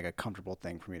a comfortable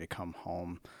thing for me to come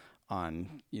home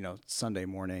on, Sunday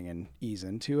morning and ease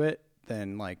into it,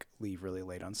 than like leave really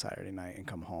late on Saturday night and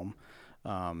come home.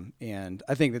 And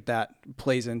I think that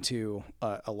plays into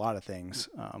a lot of things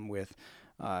with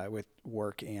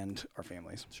work and our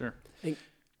families. Sure.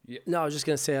 Yeah. No, I was just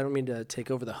going to say, I don't mean to take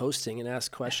over the hosting and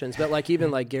ask questions, but like even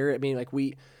like Garrett, I mean, like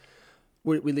we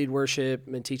lead worship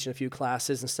and teaching a few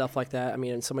classes and stuff like that. I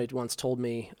mean, and somebody once told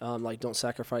me, like, don't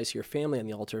sacrifice your family on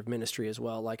the altar of ministry as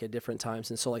well, like at different times.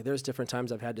 And so like there's different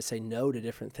times I've had to say no to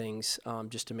different things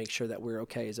just to make sure that we're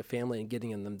okay as a family and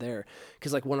getting in them there.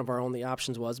 Because like one of our only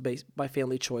options was by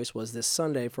family choice was this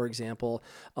Sunday, for example,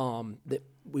 that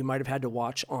we might have had to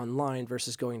watch online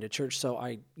versus going to church. So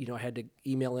I had to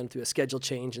email in through a schedule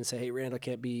change and say, hey, Randall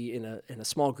can't be in a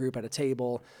small group at a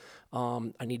table.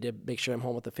 I need to make sure I'm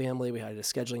home with the family. We had a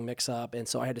scheduling mix up. And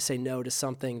so I had to say no to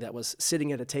something that was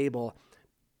sitting at a table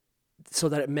so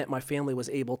that it meant my family was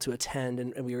able to attend,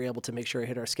 and we were able to make sure I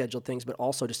hit our scheduled things, but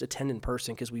also just attend in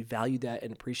person, because we value that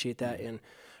and appreciate that and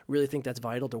really think that's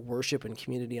vital to worship and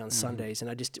community on Sundays.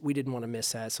 And we didn't want to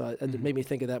miss that. So it made me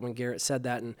think of that when Garrett said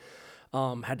that, and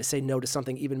had to say no to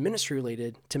something even ministry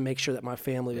related to make sure that my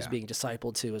family was being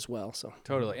discipled too as well. So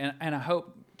totally. And I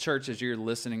hope, church, as you're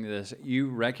listening to this, you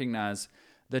recognize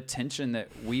the tension that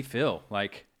we feel,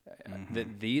 like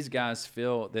that these guys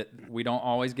feel, that we don't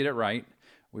always get it right.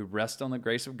 We rest on the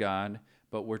grace of God,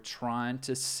 but we're trying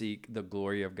to seek the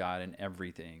glory of God in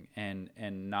everything, and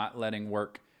not letting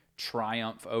work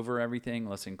triumph over everything.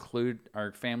 Let's include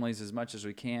our families as much as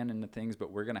we can in the things, but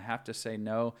we're going to have to say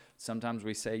no. Sometimes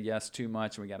we say yes too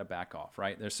much, and we got to back off,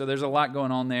 right? There's a lot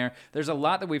going on there. There's a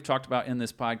lot that we've talked about in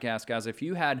this podcast, guys. If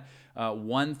you had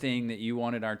one thing that you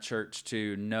wanted our church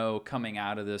to know coming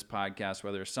out of this podcast,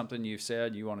 whether it's something you've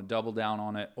said, you want to double down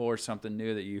on it, or something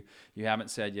new that you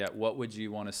haven't said yet, what would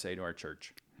you want to say to our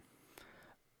church?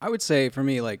 I would say for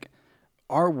me, like,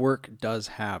 our work does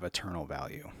have eternal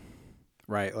value.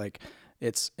 Right, like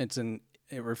it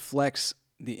reflects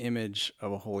the image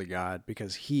of a holy God,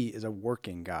 because He is a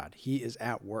working God. He is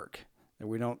at work.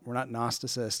 We're not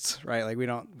Gnosticists, right? Like we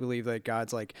don't believe that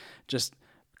God's like just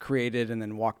created and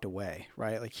then walked away,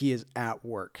 right? Like He is at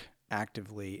work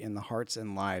actively in the hearts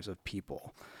and lives of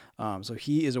people. So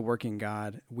He is a working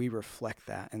God. We reflect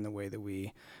that in the way that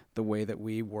we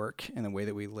work and the way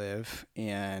that we live,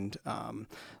 and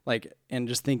and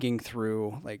just thinking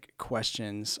through like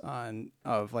questions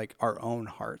of like our own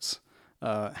hearts.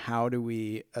 How do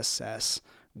we assess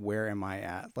where am I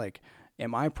at? Like,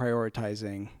 am I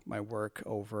prioritizing my work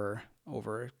over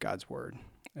God's word?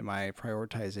 Am I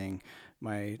prioritizing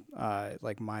my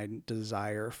my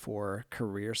desire for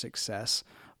career success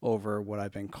over what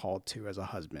I've been called to as a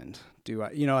husband? Do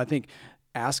I, I think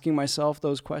asking myself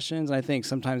those questions, and I think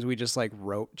sometimes we just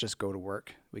just go to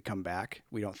work, we come back,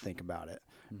 we don't think about it,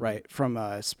 right? From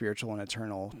a spiritual and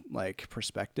eternal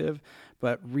perspective,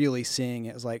 but really seeing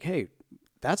it as hey,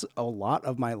 that's a lot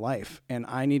of my life, and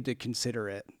I need to consider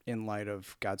it in light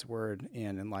of God's word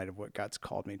and in light of what God's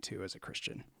called me to as a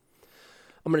Christian.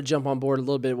 I'm going to jump on board a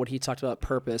little bit what he talked about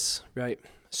purpose, right?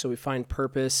 So we find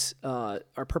purpose.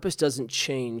 Our purpose doesn't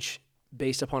change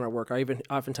based upon our work. I even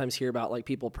oftentimes hear about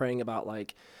people praying about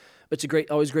it's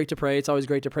always great to pray. It's always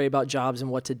great to pray about jobs and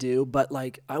what to do. But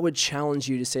I would challenge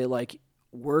you to say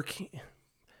work,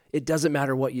 it doesn't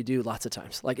matter what you do lots of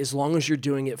times. As long as you're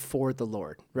doing it for the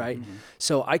Lord, right? Mm-hmm.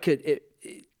 So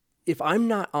if I'm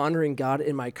not honoring God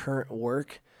in my current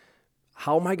work,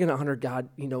 how am I going to honor God,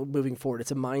 moving forward? It's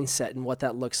a mindset and what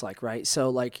that looks like, right?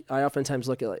 So I oftentimes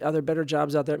look at are there better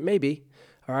jobs out there? Maybe.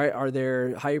 All right. Are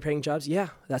there higher paying jobs? Yeah,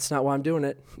 that's not why I'm doing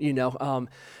it,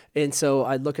 And so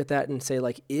I look at that and say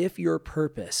if your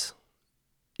purpose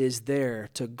is there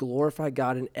to glorify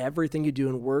God in everything you do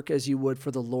and work as you would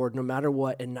for the Lord, no matter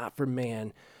what, and not for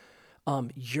man,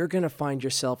 you're going to find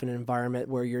yourself in an environment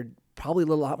where you're probably a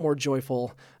lot more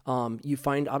joyful. You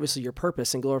find obviously your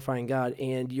purpose in glorifying God,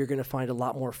 and you're going to find a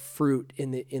lot more fruit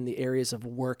in the areas of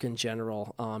work in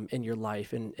general in your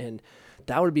life. And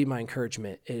that would be my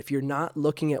encouragement. If you're not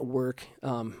looking at work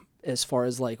as far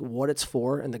as what it's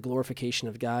for and the glorification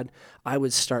of God, I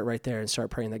would start right there and start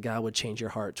praying that God would change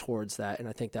your heart towards that. And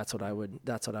I think that's what I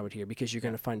would hear, because you're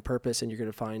going to find purpose and you're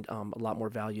going to find a lot more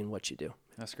value in what you do.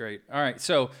 That's great. All right.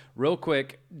 So real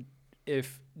quick,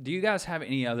 do you guys have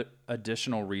any other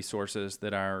additional resources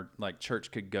that our church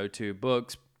could go to?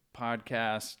 Books,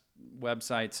 podcasts,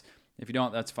 websites? If you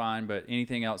don't, that's fine. But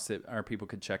anything else that our people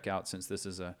could check out, since this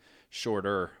is a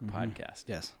shorter podcast?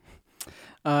 Yes.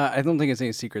 I don't think it's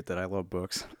any secret that I love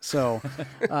books. So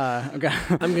I'm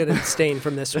going to abstain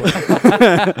from this one.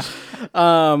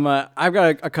 I've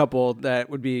got a couple that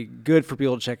would be good for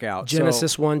people to check out.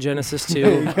 Genesis 1, Genesis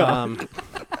 2.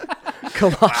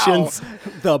 Colossians,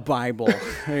 the Bible.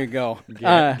 There you go.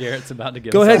 Garrett's about to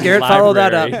give go us ahead, a Garrett.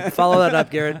 library. Follow that up,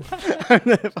 Garrett. I'm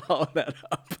gonna follow that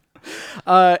up.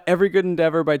 Every Good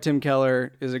Endeavor by Tim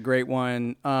Keller is a great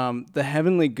one. The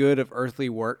Heavenly Good of Earthly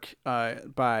Work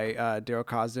by Daryl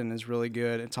Cosden is really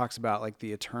good. It talks about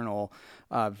the eternal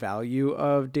value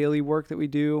of daily work that we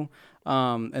do.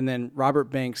 And then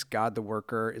Robert Banks' God the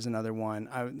Worker is another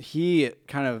one. He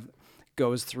kind of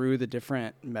goes through the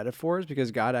different metaphors,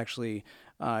 because God actually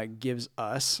gives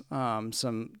us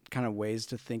some kind of ways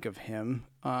to think of him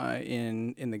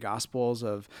in the Gospels,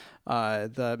 of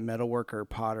the metalworker,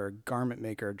 potter, garment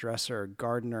maker, dresser,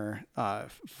 gardener,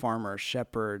 farmer,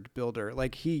 shepherd, builder.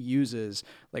 He uses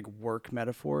work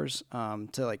metaphors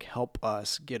to help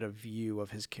us get a view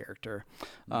of his character.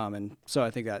 And so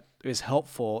I think that is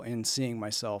helpful in seeing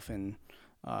myself in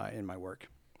my work.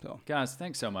 So, guys,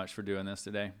 thanks so much for doing this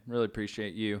today. Really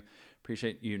appreciate you.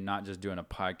 Appreciate you not just doing a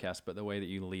podcast, but the way that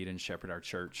you lead and shepherd our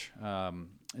church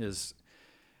is,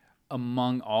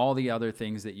 among all the other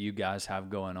things that you guys have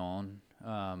going on,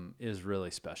 is really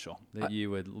special, that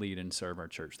you would lead and serve our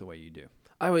church the way you do.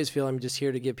 I always feel I'm just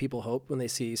here to give people hope. When they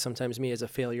see sometimes me as a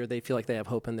failure, they feel like they have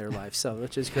hope in their life,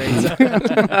 which is great.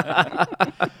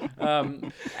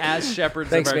 As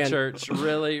shepherds of our church,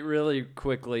 really, really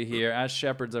quickly here, as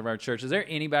shepherds of our church, is there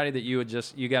anybody that you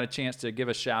got a chance to give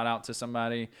a shout out to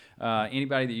somebody,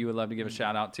 anybody that you would love to give a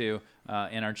shout out to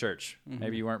in our church?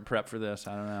 Maybe you weren't prepped for this.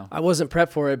 I don't know. I wasn't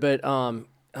prepped for it, but the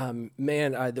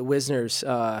Wisners,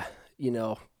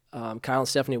 Kyle and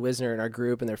Stephanie Wisner and our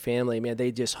group and their family, man,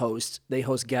 they host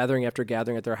gathering after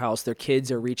gathering at their house. Their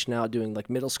kids are reaching out, doing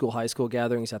middle school, high school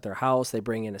gatherings at their house. They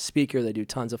bring in a speaker. They do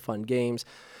tons of fun games.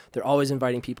 They're always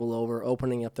inviting people over,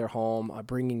 opening up their home,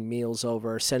 bringing meals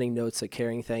over, sending notes,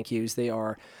 carrying thank yous. They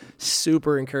are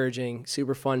super encouraging,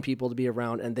 super fun people to be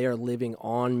around, and they are living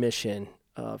on mission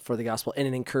for the gospel, and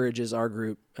it encourages our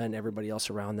group and everybody else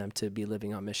around them to be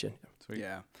living on mission. Sweet.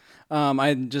 Yeah.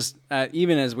 I just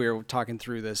even as we were talking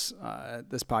through this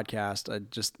podcast, I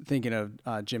just thinking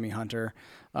of Jimmy Hunter,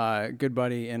 good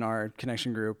buddy in our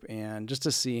connection group, and just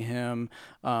to see him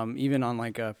even on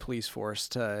a police force,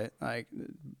 to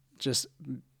just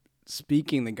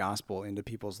speaking the gospel into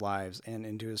people's lives and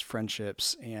into his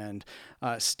friendships, and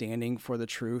standing for the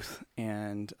truth,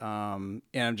 and I'm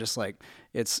just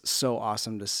it's so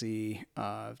awesome to see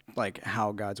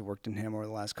how God's worked in him over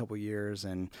the last couple of years,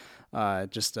 and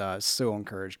just so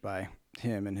encouraged by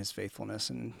him and his faithfulness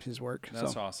and his work.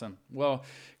 That's awesome. Well,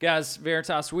 guys,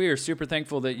 Veritas, we are super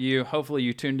thankful that hopefully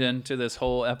you tuned in to this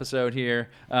whole episode here.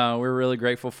 We're really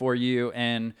grateful for you,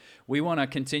 and we want to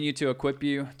continue to equip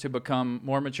you to become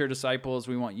more mature disciples.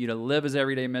 We want you to live as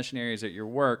everyday missionaries at your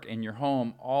work, in your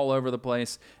home, all over the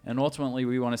place, and ultimately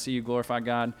we want to see you glorify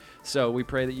God. So we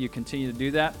pray that you continue to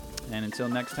do that, and until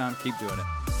next time, keep doing it.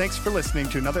 Thanks for listening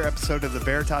to another episode of the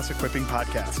Veritas Equipping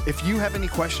Podcast. If you have any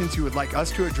questions you would like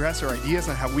us to address or ideas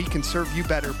on how we can serve you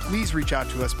better, please reach out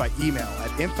to us by email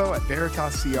at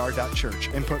info@veritascr.church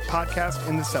and put podcast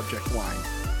in the subject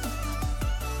line.